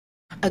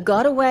A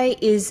gotaway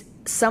is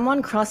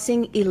someone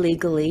crossing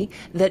illegally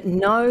that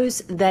knows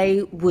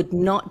they would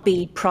not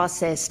be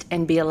processed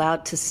and be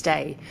allowed to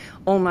stay,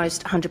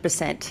 almost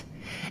 100%.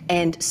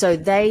 And so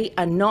they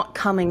are not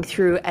coming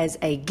through as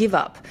a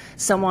give-up,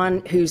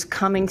 someone who's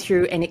coming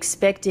through and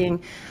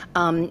expecting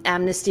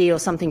amnesty or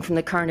something from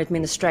the current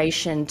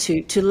administration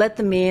to let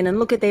them in and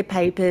look at their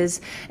papers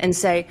and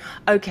say,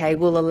 okay,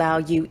 we'll allow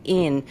you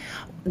in.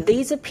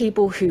 These are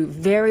people who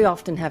very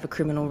often have a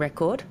criminal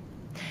record,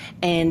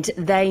 and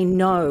they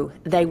know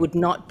they would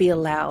not be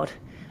allowed.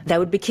 They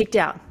would be kicked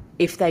out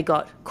if they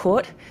got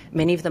caught.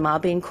 Many of them are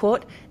being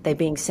caught. They're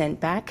being sent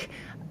back.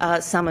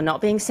 Some are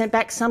not being sent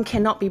back. Some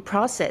cannot be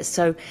processed.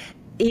 So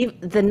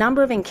the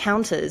number of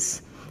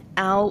encounters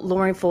our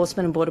law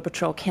enforcement and Border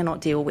Patrol cannot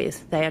deal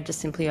with. They are just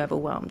simply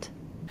overwhelmed.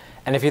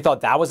 And if you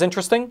thought that was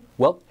interesting,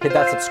 well, hit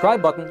that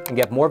subscribe button and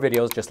get more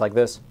videos just like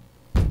this.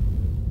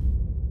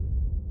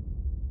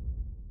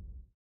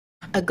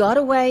 A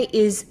gotaway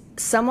is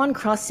someone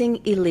crossing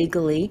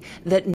illegally that